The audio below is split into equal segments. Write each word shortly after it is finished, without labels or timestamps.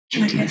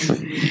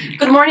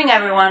Good morning,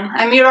 everyone.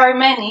 I'm Mira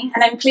Armeni,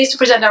 and I'm pleased to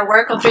present our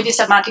work on 3D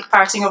semantic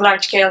parsing of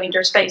large-scale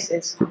indoor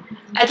spaces.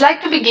 I'd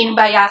like to begin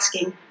by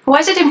asking, why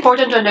is it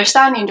important to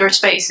understand indoor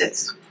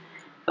spaces?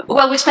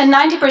 Well, we spend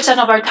 90%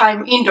 of our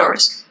time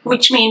indoors,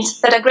 which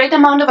means that a great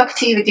amount of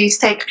activities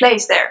take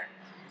place there.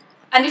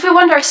 And if we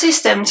want our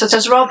systems, such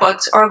as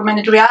robots or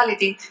augmented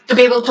reality, to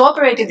be able to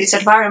operate in this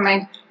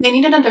environment, they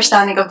need an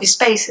understanding of these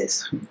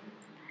spaces.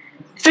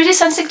 3D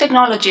sensing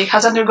technology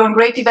has undergone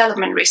great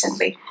development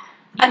recently,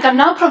 and can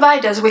now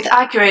provide us with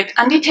accurate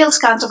and detailed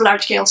scans of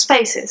large-scale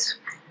spaces.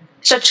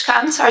 Such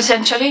scans are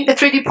essentially the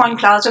 3D point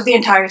clouds of the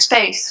entire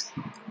space.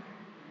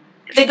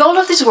 The goal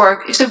of this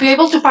work is to be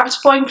able to parse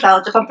point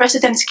clouds of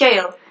unprecedented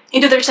scale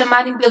into their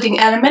semantic building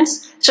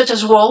elements, such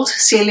as walls,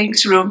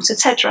 ceilings, rooms,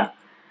 etc.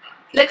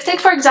 Let's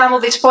take, for example,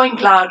 this point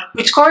cloud,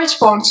 which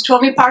corresponds to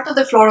only part of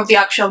the floor of the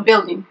actual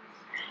building.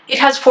 It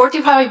has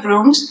 45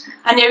 rooms,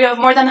 an area of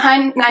more than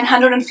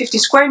 950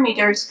 square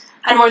meters,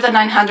 and more than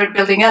 900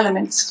 building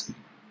elements.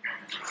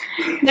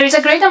 There is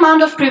a great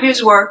amount of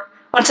previous work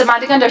on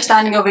semantic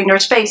understanding of indoor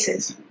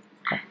spaces.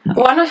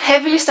 One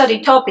heavily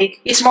studied topic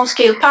is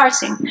small-scale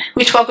parsing,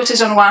 which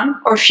focuses on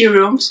one or few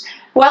rooms,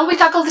 while we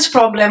tackle this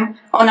problem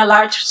on a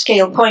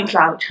large-scale point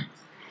cloud.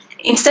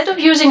 Instead of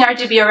using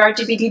RGB or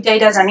RGBD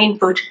data as an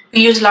input,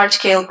 we use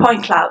large-scale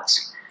point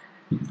clouds.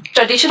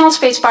 Traditional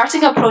space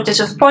parsing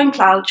approaches of point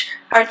clouds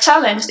are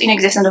challenged in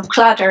existence of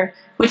clutter,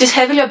 which is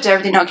heavily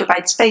observed in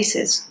occupied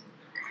spaces.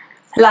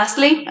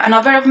 Lastly, a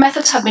number of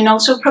methods have been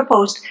also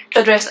proposed to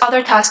address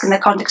other tasks in the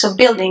context of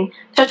building,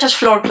 such as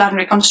floor plan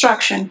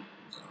reconstruction.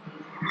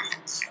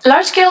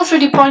 Large-scale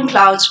 3D point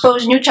clouds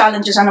pose new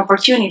challenges and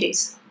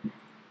opportunities.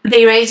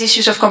 They raise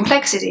issues of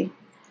complexity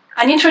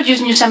and introduce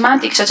new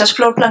semantics such as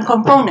floor plan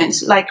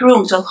components like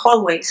rooms or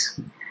hallways.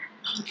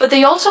 But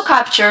they also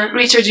capture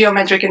richer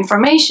geometric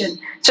information,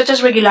 such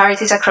as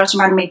regularities across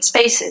man-made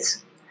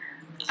spaces,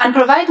 and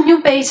provide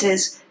new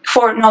bases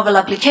for novel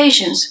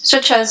applications,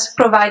 such as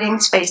providing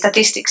space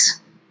statistics.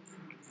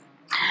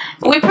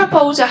 We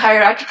propose a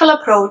hierarchical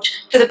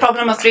approach to the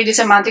problem of 3D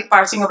semantic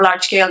parsing of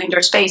large-scale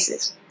indoor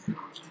spaces.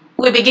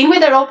 We begin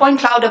with a raw point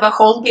cloud of a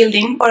whole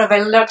building or a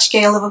very large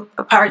scale of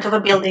a part of a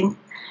building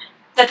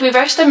that we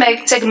first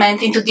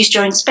segment into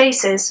disjoint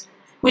spaces,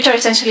 which are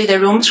essentially the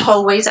rooms,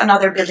 hallways, and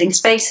other building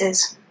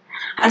spaces.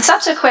 And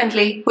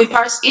subsequently, we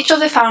parse each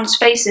of the found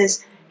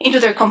spaces into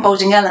their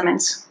composing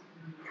elements.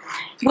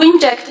 We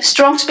inject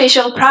strong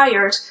spatial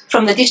priors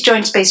from the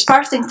disjoint space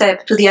parsing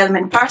step to the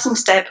element parsing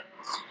step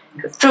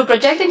through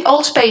projecting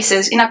all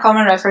spaces in a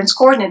common reference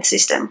coordinate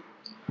system.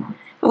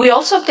 We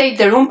also update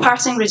the room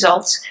parsing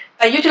results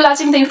by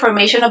utilizing the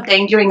information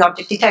obtained during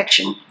object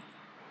detection.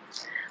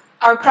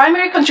 Our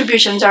primary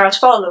contributions are as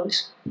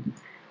follows.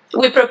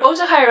 We propose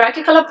a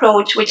hierarchical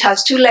approach which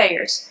has two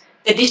layers,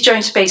 the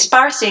disjoint space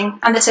parsing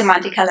and the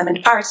semantic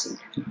element parsing.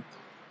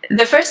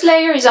 The first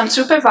layer is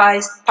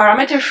unsupervised,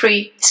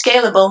 parameter-free,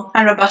 scalable,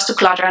 and robust to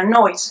clutter and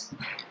noise.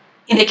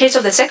 In the case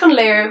of the second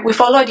layer, we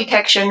follow a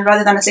detection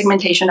rather than a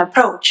segmentation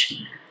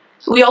approach.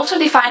 We also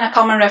define a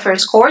common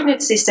reference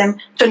coordinate system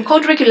to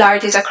encode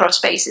regularities across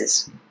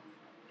spaces.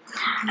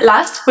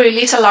 Last, we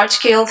release a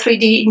large-scale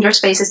 3D indoor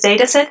spaces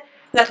dataset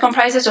that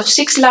comprises of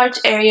 6 large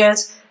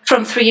areas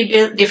from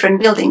 3 different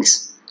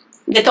buildings.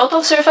 The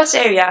total surface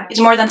area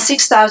is more than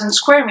 6,000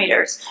 square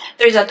meters.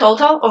 There is a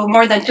total of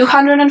more than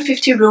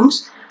 250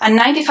 rooms and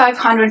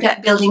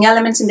 9,500 building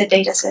elements in the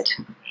dataset.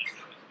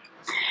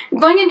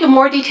 Going into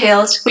more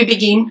details, we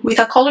begin with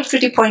a colored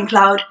 3D point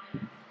cloud,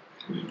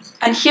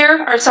 and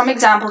here are some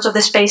examples of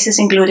the spaces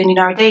included in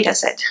our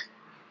dataset.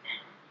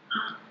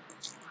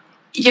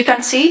 You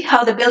can see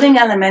how the building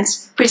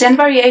elements present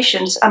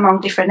variations among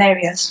different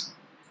areas.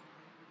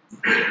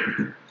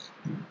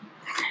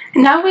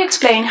 Now we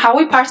explain how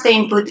we parse the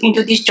input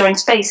into disjoint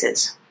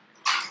spaces.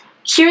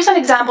 Here's an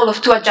example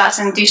of 2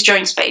 adjacent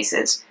disjoint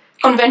spaces.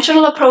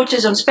 Conventional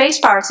approaches on space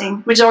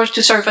parsing resort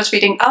to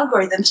surface-fitting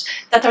algorithms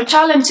that are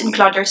challenged in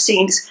cluttered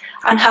scenes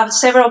and have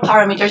several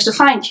parameters to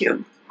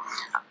fine-tune.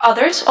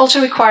 Others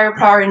also require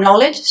prior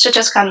knowledge, such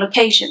as scan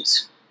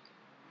locations.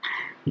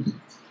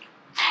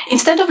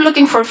 Instead of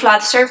looking for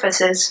flat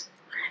surfaces,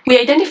 we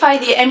identify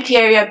the empty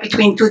area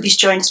between 2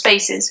 disjoint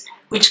spaces,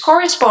 which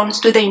corresponds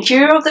to the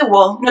interior of the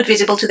wall not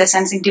visible to the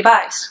sensing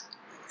device.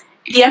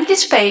 The empty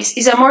space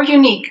is a more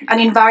unique and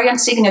invariant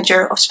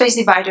signature of space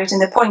dividers in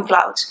the point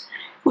clouds,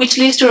 which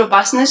leads to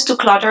robustness to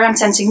clutter and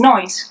sensing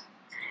noise.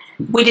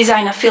 We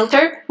design a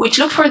filter which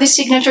looks for this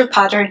signature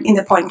pattern in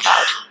the point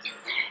cloud.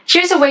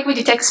 Here's the way we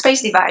detect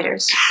space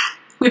dividers.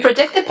 We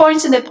project the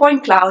points in the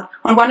point cloud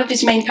on one of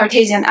its main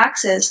Cartesian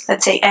axes,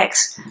 let's say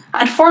x,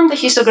 and form the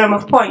histogram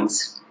of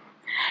points.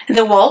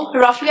 The wall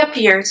roughly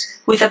appears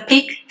with a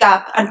peak,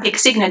 gap, and peak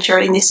signature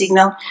in the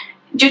signal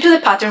due to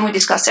the pattern we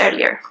discussed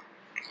earlier.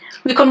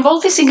 We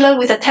convolve the signal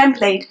with a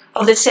template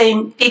of the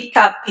same peak,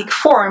 gap, peak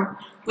form,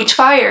 which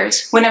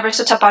fires whenever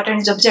such a pattern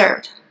is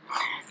observed.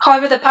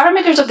 However, the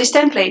parameters of this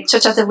template,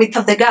 such as the width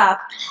of the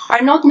gap,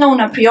 are not known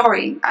a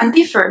priori and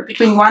differ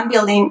between one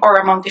building or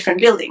among different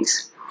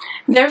buildings.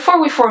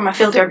 Therefore, we form a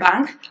filter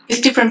bank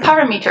with different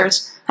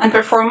parameters and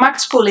perform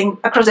max pooling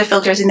across the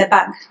filters in the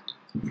bank.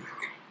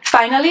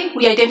 Finally,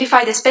 we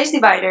identify the space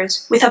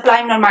dividers with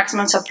applying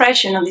non-maximum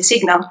suppression on the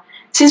signal,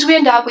 since we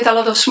end up with a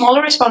lot of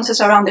smaller responses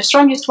around the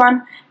strongest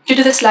one due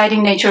to the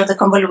sliding nature of the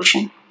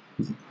convolution.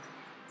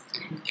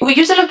 We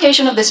use the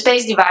location of the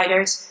space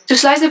dividers to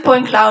slice the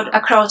point cloud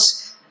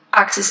across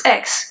axis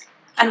X,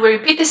 and we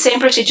repeat the same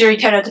procedure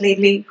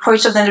iteratively for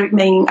each of the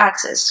remaining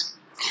axes.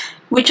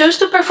 We chose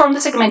to perform the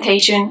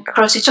segmentation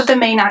across each of the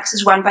main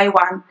axes one by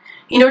one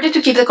in order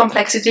to keep the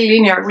complexity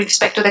linear with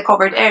respect to the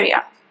covered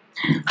area.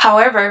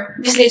 However,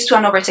 this leads to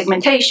an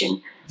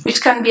over-segmentation,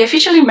 which can be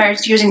efficiently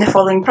merged using the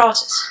following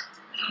process.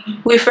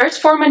 We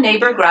first form a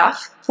neighbor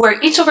graph, where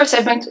each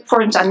oversegment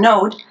forms a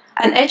node,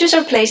 and edges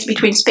are placed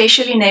between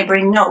spatially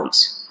neighboring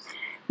nodes.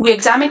 We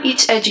examine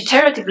each edge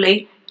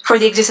iteratively for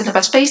the existence of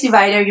a space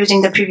divider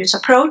using the previous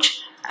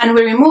approach, and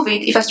we remove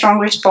it if a strong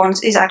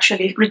response is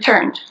actually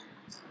returned.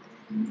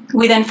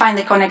 We then find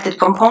the connected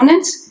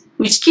components,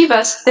 which give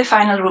us the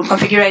final room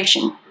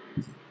configuration.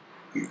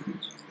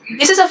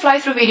 This is a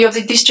fly-through video of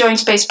the disjoint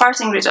space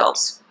parsing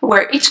results,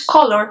 where each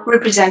color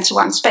represents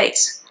one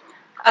space.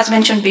 As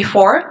mentioned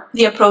before,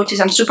 the approach is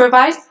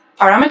unsupervised,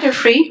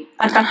 parameter-free,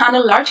 and can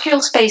handle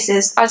large-scale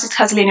spaces as it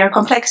has linear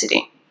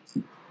complexity.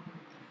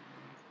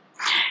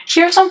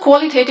 Here are some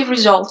qualitative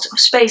results of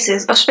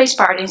space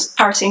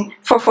parsing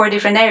for 4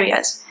 different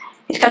areas.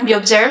 It can be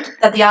observed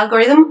that the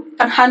algorithm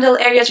can handle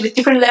areas with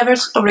different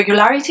levels of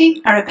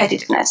regularity and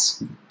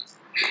repetitiveness.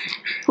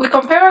 We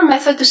compare our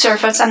method to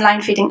surface and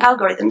line-fitting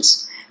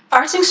algorithms.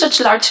 Parsing such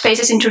large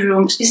spaces into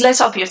rooms is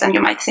less obvious than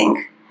you might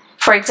think.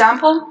 For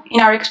example, in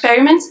our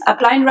experiments,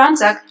 applying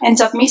ransack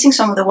ends up missing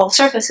some of the wall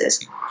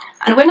surfaces,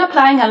 and when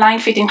applying a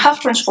line-fitting half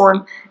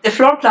transform, the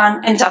floor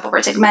plan ends up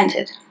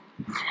over-segmented.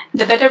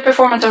 The better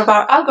performance of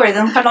our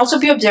algorithm can also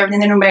be observed in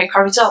the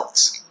numerical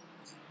results.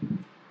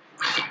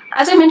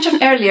 As I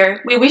mentioned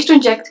earlier, we wish to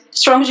inject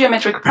strong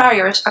geometric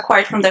priors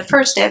acquired from the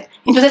first step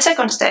into the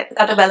second step,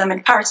 that of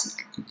element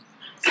parsing.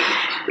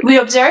 We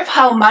observe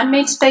how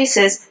man-made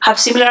spaces have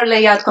similar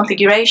layout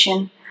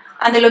configuration,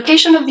 and the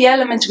location of the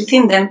elements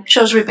within them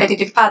shows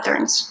repetitive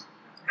patterns.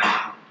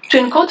 To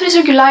encode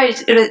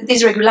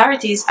these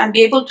regularities and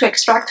be able to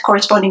extract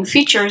corresponding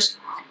features,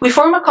 we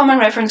form a common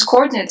reference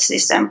coordinate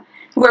system,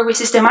 where we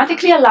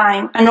systematically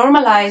align and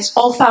normalize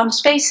all found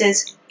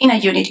spaces in a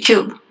unit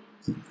cube.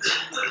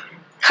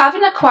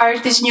 Having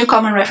acquired this new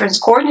common reference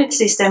coordinate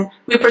system,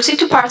 we proceed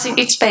to parsing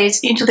each space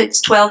into its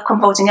 12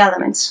 composing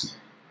elements.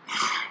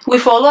 We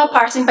follow a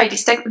parsing by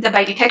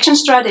detection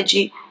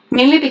strategy,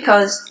 mainly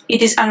because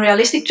it is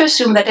unrealistic to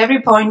assume that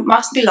every point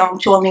must belong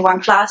to only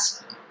one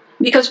class,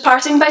 because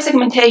parsing by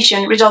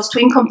segmentation results to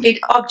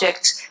incomplete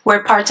objects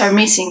where parts are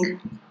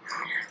missing,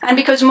 and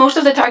because most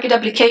of the target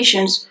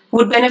applications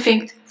would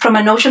benefit from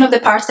a notion of the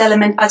parsed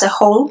element as a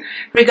whole,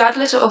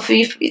 regardless of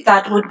if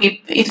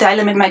the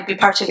element might be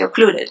partially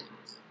occluded.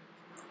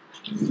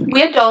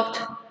 We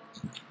adopt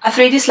a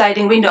 3D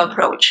sliding window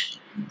approach.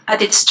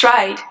 At its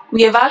stride,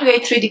 we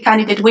evaluate 3D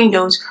candidate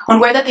windows on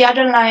whether the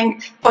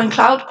underlying point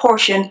cloud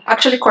portion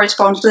actually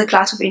corresponds to the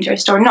class of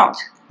interest or not.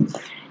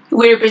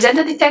 We represent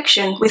the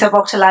detection with a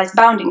voxelized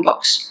bounding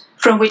box,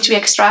 from which we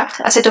extract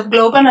a set of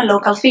global and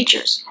local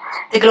features.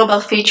 The global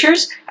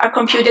features are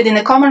computed in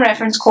the common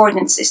reference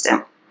coordinate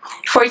system.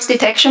 For its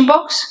detection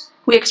box,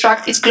 we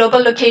extract its global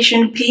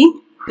location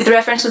P with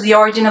reference to the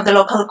origin of the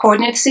local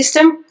coordinate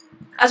system,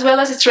 as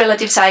well as its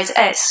relative size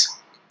S.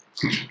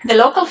 The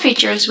local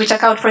features, which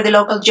account for the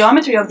local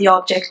geometry of the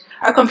object,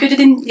 are computed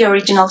in the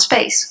original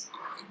space.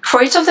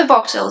 For each of the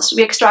voxels,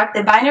 we extract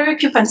the binary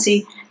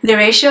occupancy, the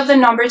ratio of the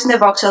numbers in the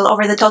voxel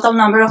over the total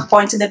number of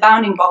points in the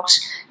bounding box,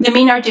 the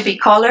mean RGB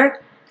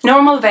color,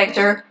 normal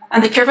vector,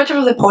 and the curvature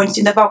of the points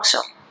in the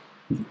voxel.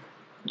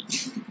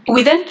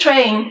 We then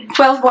train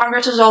 12 one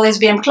versus all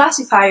SVM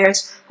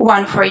classifiers,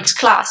 one for each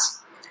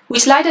class. We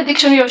slide a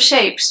dictionary of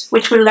shapes,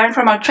 which we learn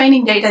from our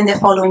training data in the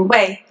following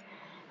way.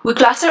 We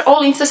cluster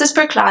all instances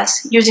per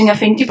class using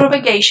affinity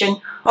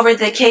propagation over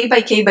the k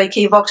by k by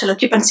k voxel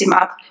occupancy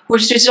map,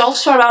 which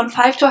results to around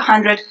 5 to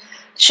 100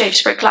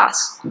 shapes per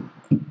class.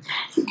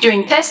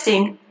 During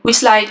testing, we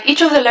slide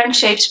each of the learned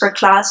shapes per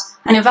class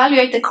and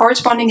evaluate the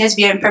corresponding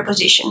SVM per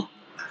position.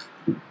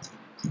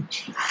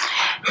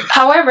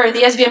 However,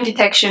 the SVM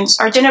detections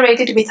are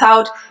generated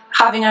without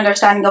having an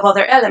understanding of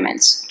other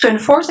elements. To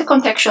enforce the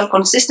contextual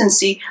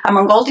consistency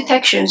among all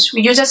detections,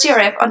 we use a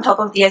CRF on top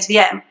of the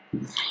SVM,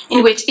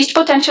 in which each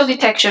potential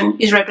detection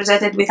is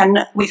represented with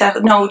a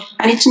node,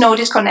 and each node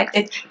is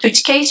connected to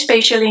its k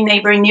spatially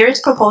neighboring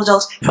nearest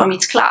proposals from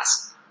each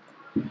class.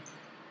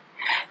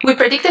 We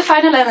predict the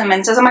final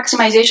elements as a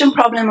maximization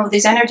problem of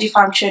this energy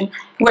function,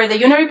 where the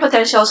unary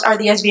potentials are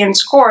the SVM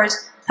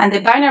scores, and the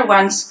binary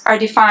ones are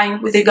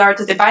defined with regard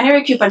to the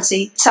binary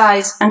occupancy,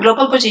 size, and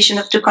global position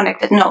of two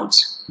connected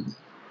nodes.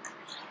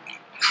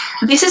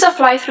 This is a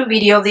fly-through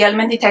video of the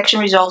element detection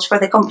results for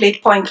the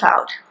complete point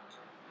cloud.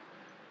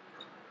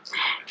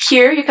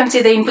 Here you can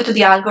see the input to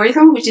the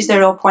algorithm, which is the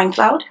raw point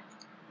cloud.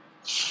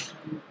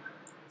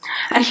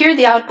 And here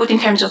the output in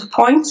terms of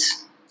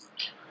points.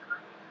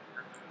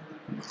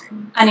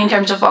 and in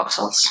terms of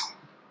voxels.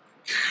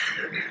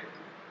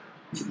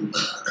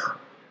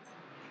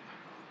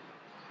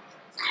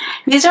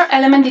 These are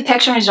element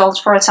detection results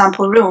for a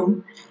sample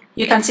room.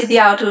 You can see the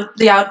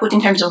output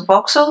in terms of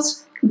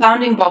voxels,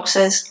 bounding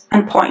boxes,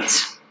 and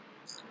points.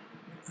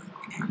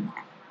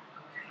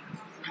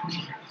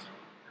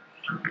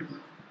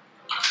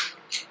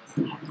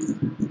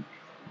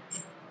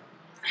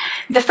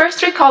 The first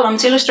three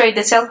columns illustrate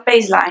the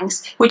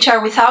self-baselines, which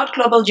are without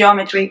global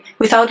geometry,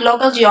 without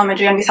local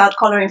geometry, and without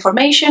color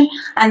information,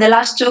 and the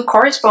last two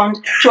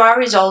correspond to our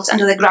results and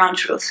to the ground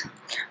truth.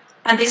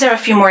 And these are a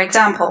few more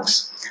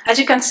examples. As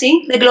you can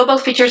see, the global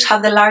features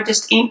have the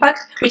largest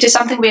impact, which is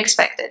something we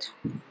expected.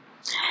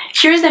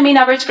 Here is the mean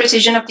average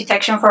precision of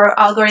detection for our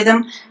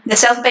algorithm, the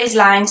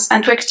self-baselines,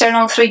 and two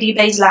external 3D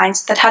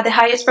baselines that had the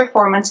highest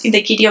performance in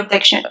the Kitty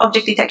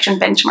object detection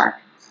benchmark.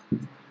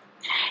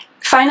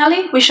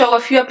 Finally, we show a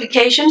few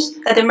applications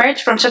that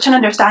emerge from such an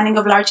understanding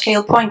of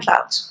large-scale point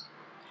clouds.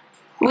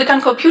 We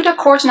can compute a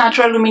coarse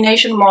natural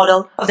illumination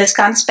model of the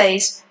scanned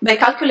space by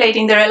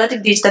calculating the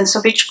relative distance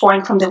of each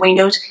point from the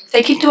windows,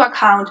 taking into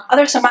account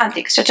other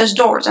semantics such as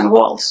doors and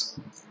walls.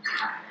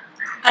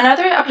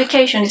 Another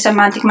application is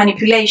semantic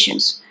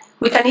manipulations.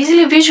 We can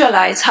easily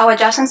visualize how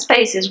adjacent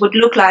spaces would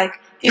look like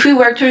if we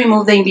were to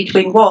remove the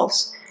in-between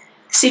walls.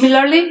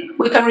 Similarly,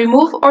 we can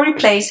remove or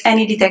replace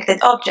any detected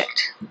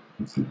object.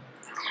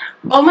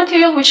 All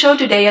material we show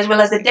today, as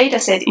well as the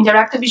dataset,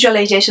 interactive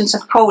visualizations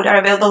of code, are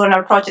available on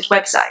our project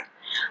website.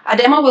 A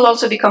demo will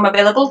also become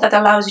available that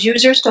allows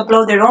users to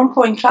upload their own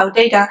point cloud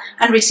data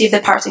and receive the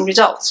parsing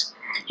results.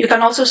 You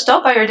can also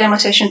stop by our demo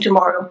session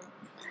tomorrow.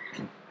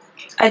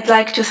 I'd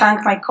like to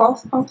thank my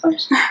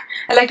co-authors.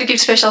 I'd like to give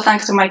special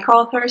thanks to my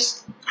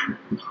co-authors,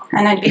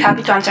 and I'd be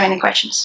happy to answer any questions.